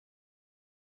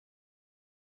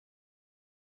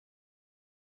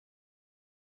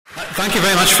Thank you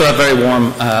very much for that very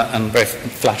warm and very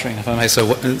flattering, if I may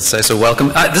say so, welcome.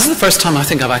 This is the first time I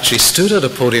think I've actually stood at a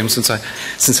podium since I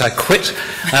quit.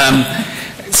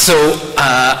 So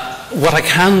what I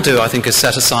can do, I think, is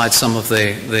set aside some of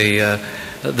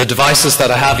the devices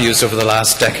that I have used over the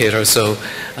last decade or so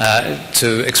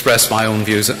to express my own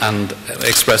views and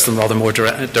express them rather more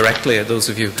directly. Those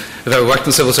of you who've ever worked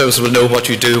in civil service will know what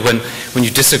you do when you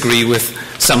disagree with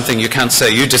something. You can't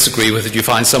say you disagree with it. You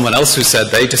find someone else who said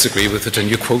they disagree with it and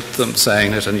you quote them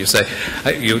saying it and you say,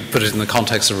 you put it in the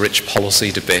context of a rich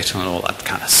policy debate and all that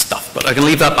kind of stuff. But I can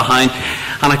leave that behind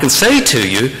and I can say to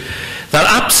you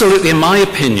that absolutely, in my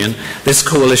opinion, this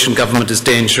coalition government is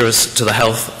dangerous to the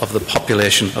health of the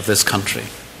population of this country.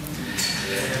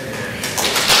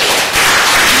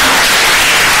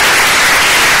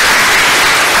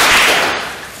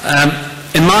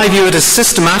 In my view, it is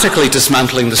systematically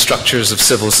dismantling the structures of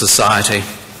civil society.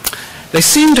 They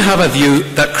seem to have a view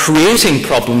that creating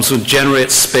problems would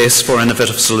generate space for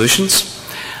innovative solutions.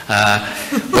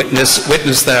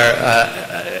 Witness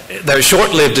their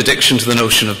short-lived addiction to the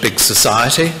notion of big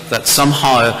society, that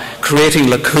somehow creating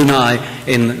lacunae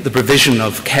in the provision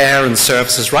of care and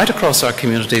services right across our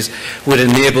communities would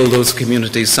enable those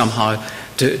communities somehow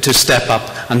to step up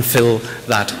and fill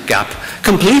that gap,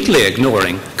 completely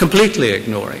ignoring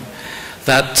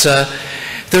that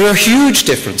there are huge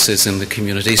differences in the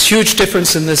communities, huge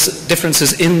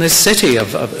differences in this city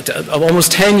of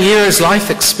almost 10 years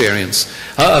life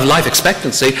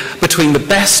expectancy between the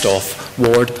best off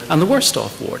ward and the worst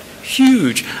off ward.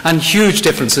 Huge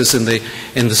differences in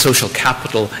the social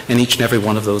capital in each and every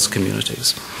one of those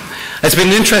communities. It's been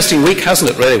an interesting week, hasn't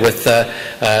it, really, with the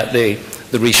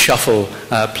reshuffle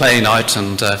playing out,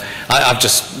 and I've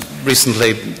just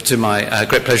recently, to my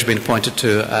great pleasure, been appointed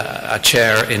to a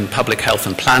chair in public health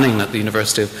and planning at the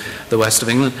University of the West of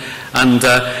England, and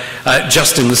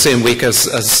just in the same week as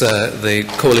the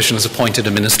coalition has appointed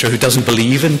a minister who doesn't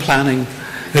believe in planning,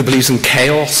 who believes in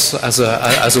chaos as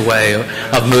a way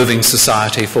of moving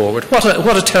society forward.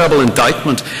 What a terrible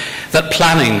indictment that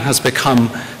planning has become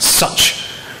such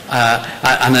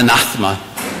an anathema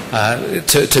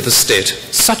to the state.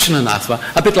 Such an anathema,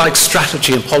 a bit like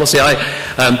strategy and policy.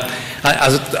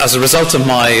 As a result of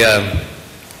my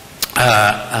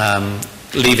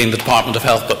leaving the Department of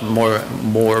Health, but more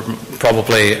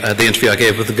probably the interview I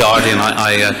gave with The Guardian,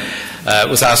 I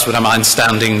was asked would I mind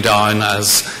standing down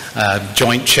as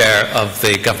joint chair of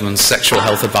the government's Sexual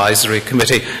Health Advisory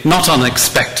Committee. Not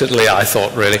unexpectedly, I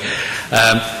thought, really.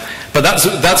 But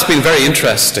that's been very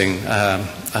interesting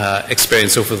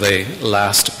experience over the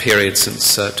last period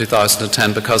since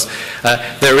 2010, because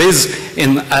there is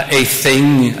a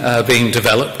thing being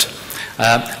developed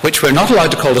which we're not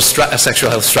allowed to call a sexual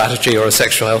health strategy or a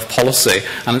sexual health policy,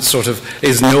 and it sort of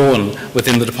is known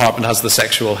within the department as the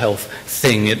sexual health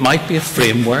thing. It might be a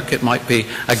framework, it might be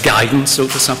a guidance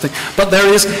over something, but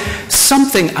there is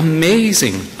something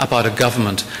amazing about a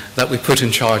government that we put in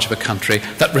charge of a country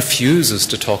that refuses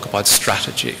to talk about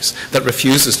strategies, that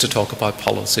refuses to talk about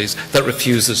policies, that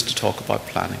refuses to talk about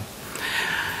planning.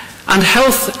 And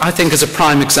health, I think, is a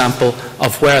prime example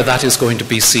of where that is going to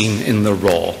be seen in the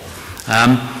raw.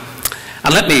 And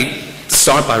let me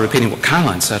start by repeating what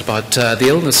Caroline said about the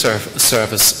illness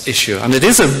service issue. And it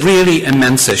is a really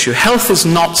immense issue. Health is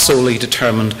not solely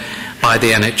determined by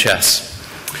the NHS.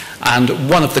 And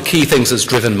one of the key things that's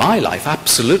driven my life,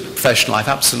 professional life,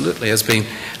 absolutely, has been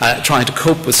trying to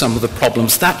cope with some of the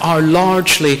problems that are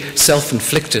largely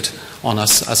self-inflicted on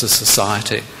us as a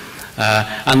society.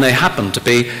 And they happen to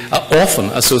be often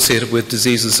associated with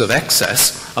diseases of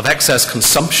excess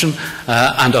consumption,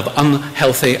 and of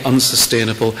unhealthy,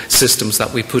 unsustainable systems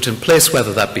that we put in place,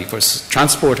 whether that be for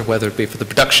transport or whether it be for the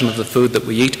production of the food that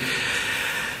we eat.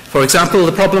 For example,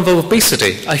 the problem of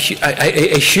obesity, a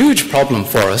huge problem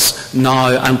for us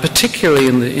now, and particularly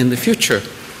in the future.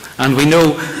 And we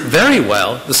know very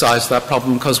well the size of that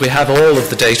problem because we have all of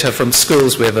the data from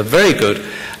schools. We have a very good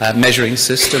measuring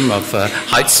system of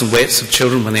heights and weights of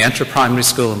children when they enter primary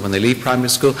school and when they leave primary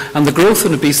school. And the growth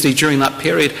in obesity during that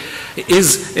period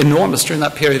is enormous, during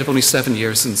that period of only 7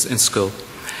 years in school.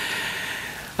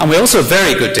 And we also have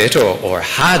very good data, or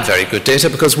had very good data,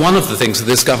 because one of the things that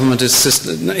this government is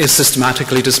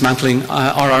systematically dismantling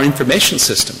are our information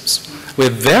systems. We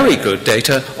have very good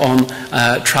data on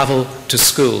travel to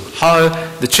school, how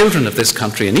the children of this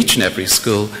country in each and every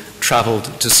school travelled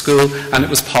to school, and it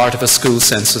was part of a school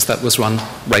census that was run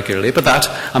regularly. But that,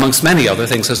 amongst many other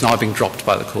things, has now been dropped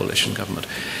by the coalition government.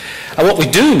 And what we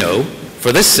do know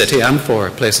for this city and for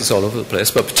places all over the place,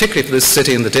 but particularly for this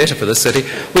city and the data for this city,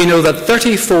 we know that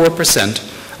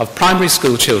 34% of primary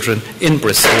school children in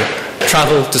Bristol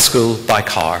travel to school by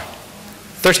car.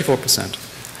 34%.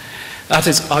 That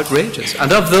is outrageous.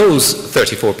 And of those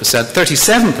 34%,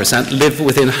 37% live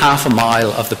within half a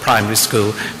mile of the primary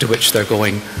school to which they're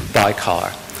going by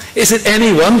car. Is it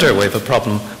any wonder we have a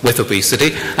problem with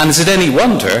obesity? And is it any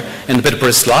wonder, in the bit of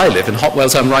Bristol I live, in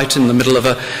Hotwells, I'm right in the middle of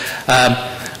an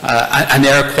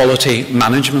air quality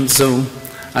management zone.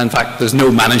 In fact, there's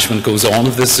no management goes on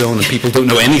of this zone and people don't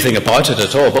know anything about it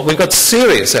at all. But we've got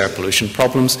serious air pollution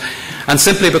problems. And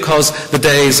simply because the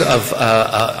days of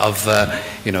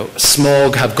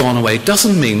smog have gone away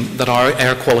doesn't mean that our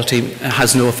air quality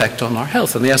has no effect on our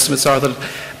health. And the estimates are that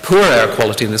poor air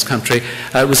quality in this country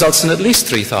results in at least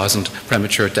 3,000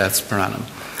 premature deaths per annum.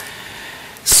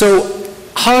 So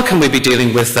how can we be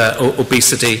dealing with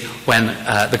obesity when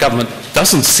the government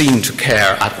doesn't seem to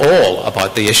care at all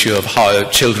about the issue of how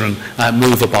children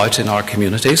move about in our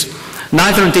communities?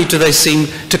 Neither indeed do they seem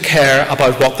to care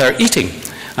about what they're eating.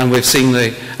 And we've seen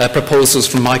the proposals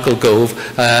from Michael Gove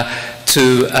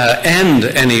to end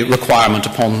any requirement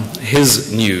upon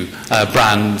his new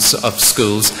brands of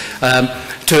schools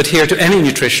to adhere to any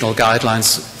nutritional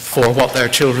guidelines for what their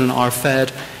children are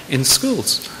fed in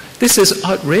schools. This is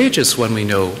outrageous when we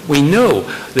know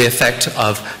the effect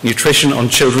of nutrition on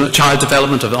children, child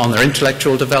development, on their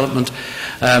intellectual development,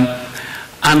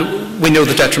 and we know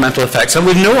the detrimental effects. And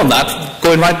we've known that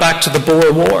going right back to the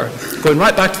Boer War.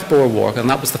 And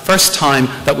that was the first time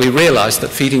that we realised that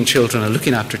feeding children and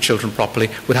looking after children properly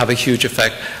would have a huge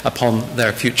effect upon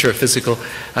their future physical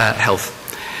health.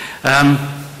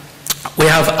 We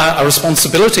have a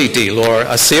responsibility deal, or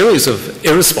a series of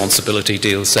irresponsibility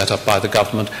deals set up by the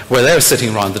government, where they're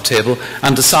sitting around the table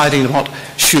and deciding what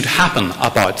should happen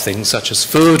about things such as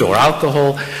food or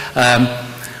alcohol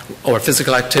or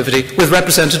physical activity, with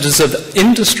representatives of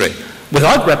industry,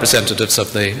 without representatives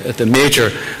of the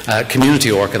major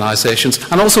community organisations,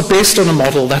 and also based on a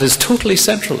model that is totally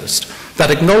centralist, that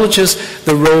acknowledges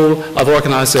the role of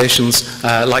organisations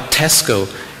like Tesco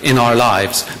in our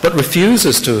lives, but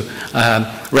refuses to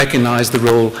recognise the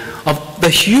role of the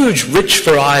huge, rich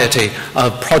variety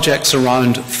of projects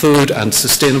around food and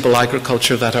sustainable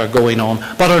agriculture that are going on,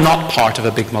 but are not part of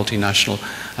a big multinational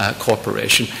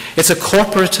corporation. It's a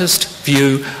corporatist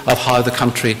view of how the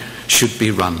country should be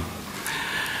run.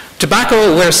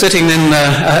 Tobacco, we're sitting in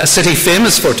a city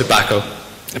famous for tobacco,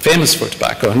 and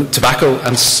tobacco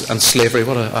and slavery.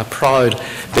 What a proud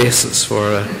basis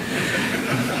for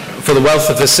the wealth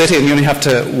of this city. And you only have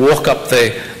to walk up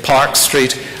the Park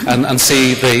Street and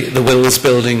see the Wills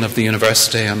building of the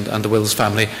university, and the Wills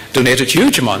family donated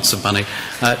huge amounts of money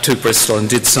to Bristol and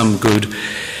did some good,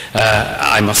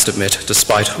 I must admit,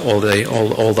 despite all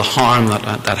the harm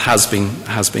that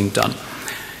has been done.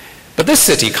 But this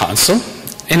city council,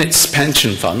 in its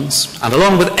pension funds, and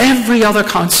along with every other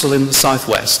council in the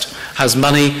southwest, has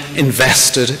money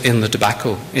invested in the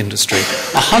tobacco industry.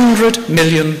 £100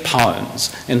 million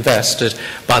invested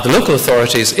by the local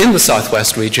authorities in the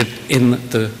southwest region in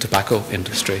the tobacco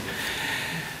industry.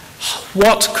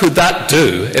 What could that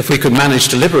do if we could manage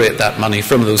to liberate that money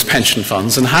from those pension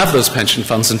funds and have those pension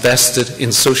funds invested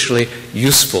in socially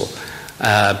useful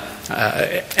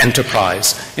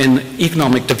enterprise, in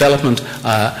economic development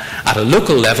at a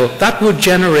local level? That would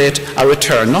generate a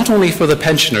return not only for the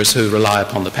pensioners who rely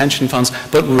upon the pension funds,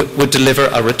 but would deliver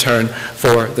a return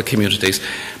for the communities.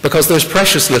 Because there's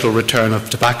precious little return of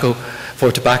tobacco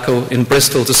in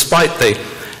Bristol, despite the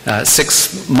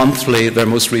 6 monthly, their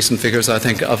most recent figures, I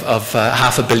think, of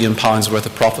 £500 million worth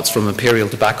of profits from Imperial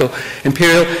Tobacco.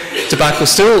 Imperial Tobacco,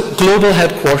 still global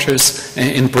headquarters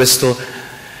in Bristol,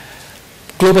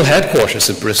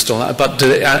 but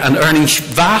and earning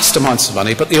vast amounts of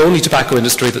money, but the only tobacco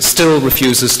industry that still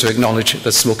refuses to acknowledge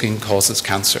that smoking causes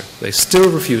cancer. They still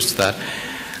refuse to that.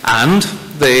 And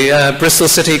the Bristol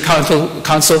City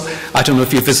Council, I don't know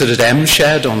if you visited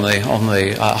M-Shed on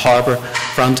the harbour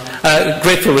front,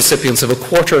 grateful recipients of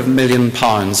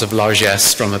 £250,000 of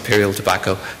largesse from Imperial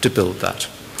Tobacco to build that.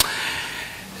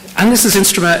 And this is,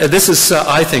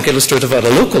 I think, illustrative at a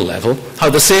local level, how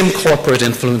the same corporate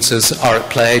influences are at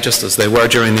play, just as they were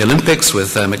during the Olympics,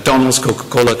 with McDonald's,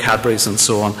 Coca-Cola, Cadbury's, and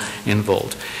so on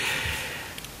involved.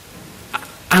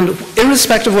 And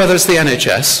irrespective of whether it's the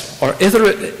NHS, or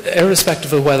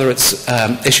irrespective of whether it's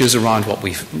issues around what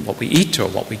we eat or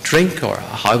what we drink or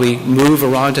how we move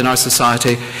around in our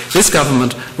society, this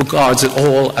government regards it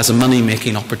all as a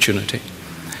money-making opportunity.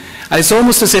 And it's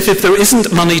almost as if there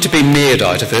isn't money to be made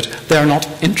out of it, they're not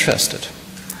interested.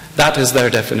 That is their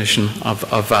definition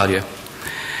of value.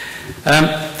 And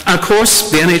of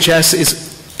course, the NHS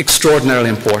extraordinarily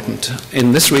important.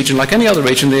 In this region, like any other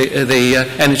region, the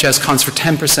NHS accounts for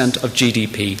 10% of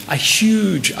GDP, a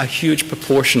huge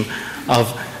proportion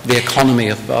of the economy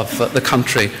of the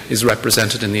country is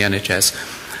represented in the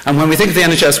NHS. And when we think of the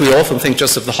NHS, we often think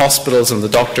just of the hospitals and the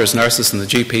doctors, nurses and the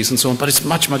GPs and so on, but it's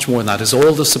much more than that. It's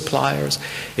all the suppliers,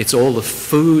 it's all the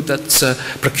food that's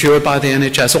procured by the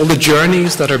NHS, all the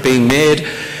journeys that are being made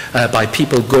by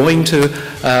people going to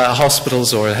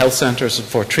hospitals or health centres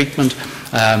for treatment,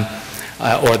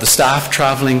 or the staff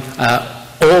travelling,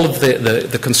 all of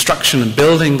the construction and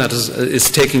building that is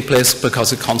taking place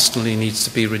because it constantly needs to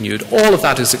be renewed. All of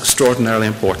that is extraordinarily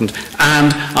important,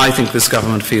 and I think this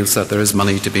government feels that there is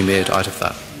money to be made out of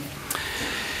that.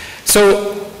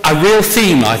 So a real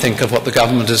theme, I think, of what the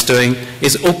government is doing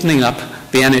is opening up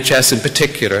the NHS in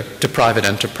particular to private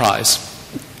enterprise,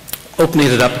 opening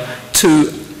it up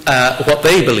to what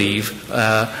they believe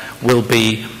will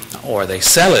be, or they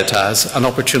sell it as, an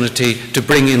opportunity to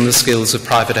bring in the skills of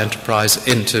private enterprise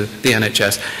into the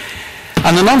NHS.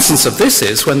 And the nonsense of this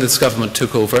is, when this government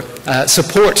took over,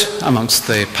 support amongst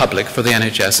the public for the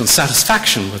NHS and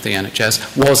satisfaction with the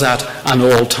NHS was at an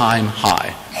all-time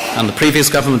high. And the previous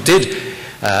government did,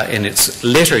 in its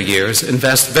later years,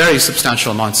 invest very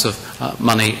substantial amounts of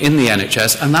money in the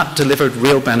NHS, and that delivered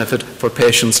real benefit for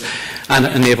patients and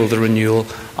enabled the renewal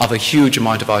of a huge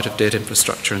amount of out-of-date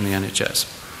infrastructure in the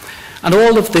NHS. And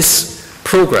all of this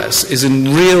progress is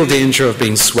in real danger of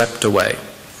being swept away,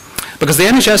 because the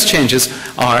NHS changes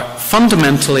are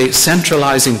fundamentally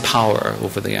centralising power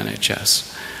over the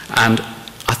NHS and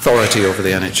authority over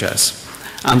the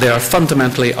NHS, and they are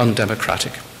fundamentally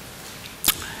undemocratic.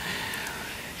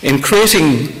 In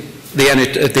creating the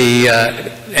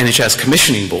NHS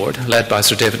Commissioning Board, led by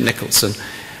Sir David Nicholson,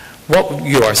 what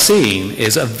you are seeing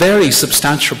is a very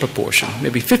substantial proportion,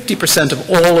 maybe 50% of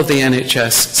all of the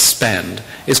NHS spend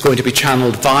is going to be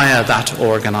channelled via that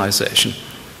organisation,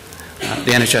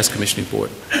 the NHS Commissioning Board,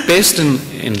 based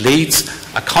in Leeds,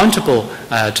 accountable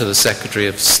to the Secretary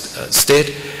of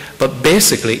State, but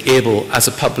basically able, as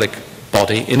a public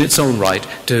body in its own right,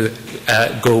 to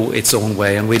go its own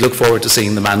way. And we look forward to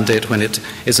seeing the mandate when it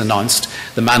is announced,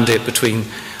 the mandate between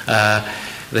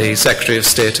the Secretary of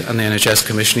State and the NHS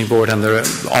Commissioning Board, and there are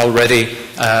already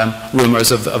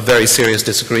rumours of very serious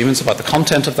disagreements about the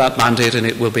content of that mandate, and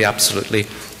it will be absolutely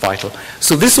vital.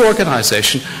 So this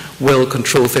organisation will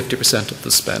control 50% of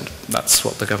the spend. That's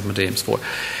what the government aims for.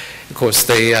 Of course,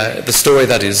 the story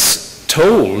that is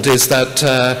told is that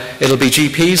it'll be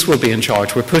GPs will be in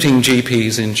charge. We're putting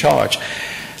GPs in charge.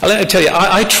 Let me tell you,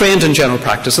 I trained in general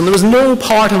practice, and there was no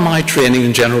part of my training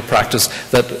in general practice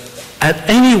that in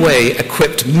any way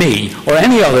equipped me or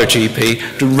any other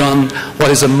GP to run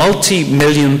what is a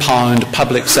multi-million-pound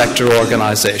public sector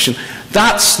organisation.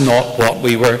 That's not what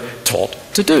we were taught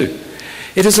to do.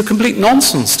 It is a complete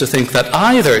nonsense to think that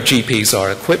either GPs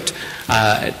are equipped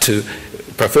to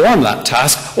perform that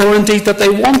task, or indeed that they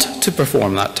want to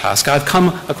perform that task. I've come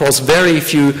across very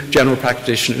few general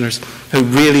practitioners who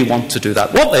really want to do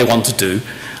that. What they want to do,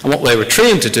 and what they were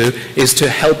trained to do, is to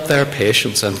help their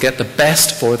patients and get the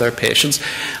best for their patients.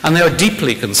 And they are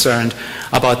deeply concerned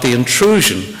about the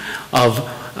intrusion of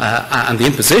and the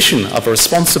imposition of a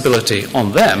responsibility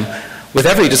on them. With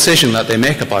every decision that they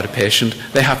make about a patient,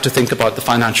 they have to think about the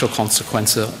financial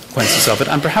consequences of it,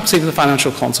 and perhaps even the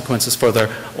financial consequences for their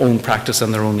own practice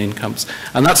and their own incomes.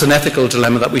 And that's an ethical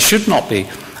dilemma that we should not be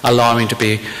allowing to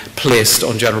be placed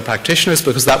on general practitioners,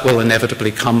 because that will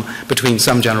inevitably come between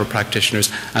some general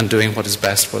practitioners and doing what is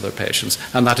best for their patients.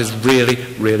 And that is really,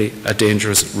 really a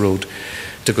dangerous road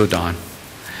to go down.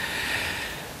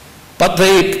 But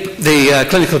the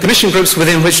clinical commission groups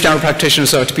within which general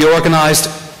practitioners are to be organised,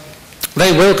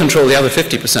 they will control the other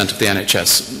 50% of the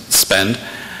NHS spend,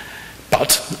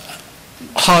 but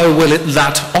how will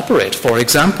that operate? For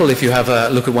example, if you have a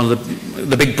look at one of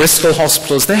the big Bristol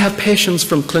hospitals, they have patients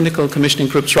from clinical commissioning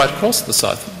groups right across the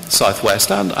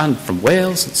southwest and from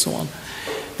Wales and so on.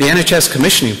 The NHS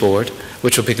Commissioning Board,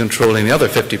 which will be controlling the other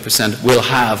 50%, will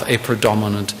have a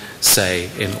predominant say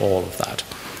in all of that.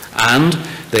 And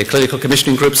the clinical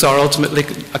commissioning groups are ultimately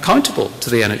accountable to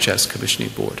the NHS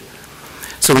Commissioning Board.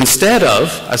 So instead of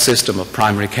a system of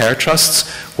primary care trusts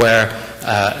where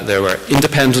there were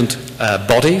independent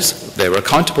bodies, they were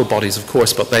accountable bodies of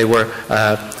course, but they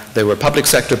were public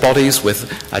sector bodies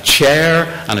with a chair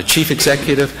and a chief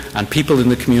executive, and people in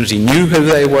the community knew who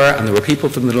they were, and there were people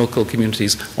from the local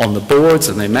communities on the boards,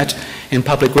 and they met in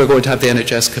public. We're going to have the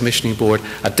NHS Commissioning Board,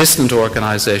 a distant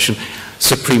organisation,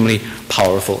 supremely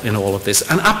powerful in all of this,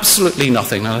 and absolutely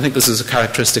nothing, and I think this is a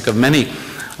characteristic of many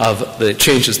of the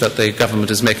changes that the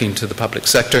government is making to the public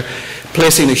sector,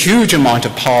 placing a huge amount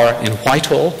of power in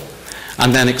Whitehall,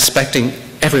 and then expecting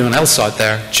everyone else out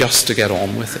there just to get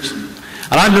on with it.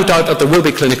 And I have no doubt that there will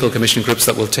be clinical commission groups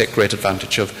that will take great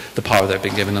advantage of the power they've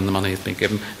been given and the money they've been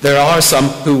given. There are some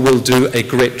who will do a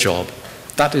great job.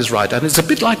 That is right. And it's a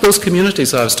bit like those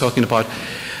communities I was talking about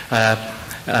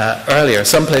earlier.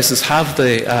 Some places have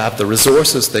the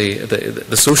resources,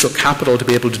 the social capital to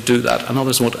be able to do that, and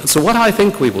others won't. So what I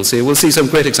think we'll see some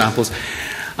great examples.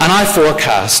 And I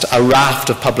forecast a raft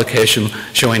of publication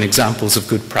showing examples of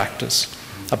good practice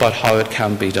about how it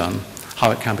can be done.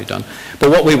 But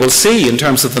what we will see in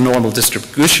terms of the normal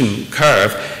distribution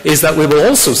curve is that we will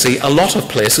also see a lot of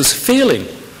places failing.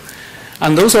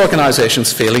 And those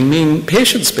organisations failing mean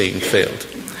patients being failed.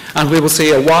 And we will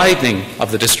see a widening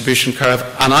of the distribution curve,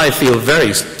 and I feel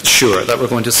very sure that we're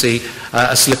going to see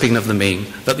a slipping of the mean,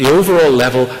 that the overall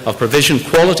level of provision,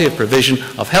 quality of provision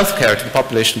of healthcare to the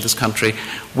population of this country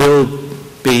will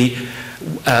be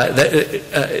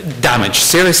damaged,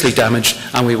 seriously damaged,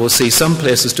 and we will see some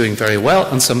places doing very well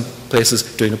and some places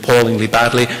doing appallingly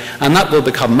badly, and that will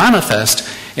become manifest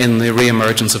in the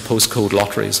re-emergence of postcode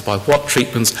lotteries about what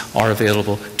treatments are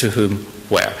available to whom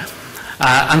where.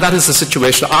 And that is the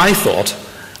situation I thought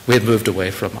we had moved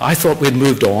away from. I thought we had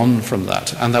moved on from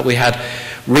that, and that we had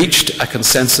reached a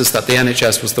consensus that the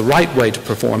NHS was the right way to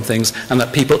perform things, and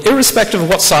that people, irrespective of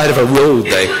what side of a road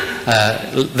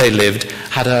they lived,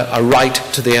 had a right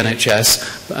to the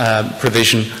NHS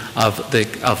provision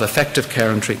of effective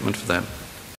care and treatment for them.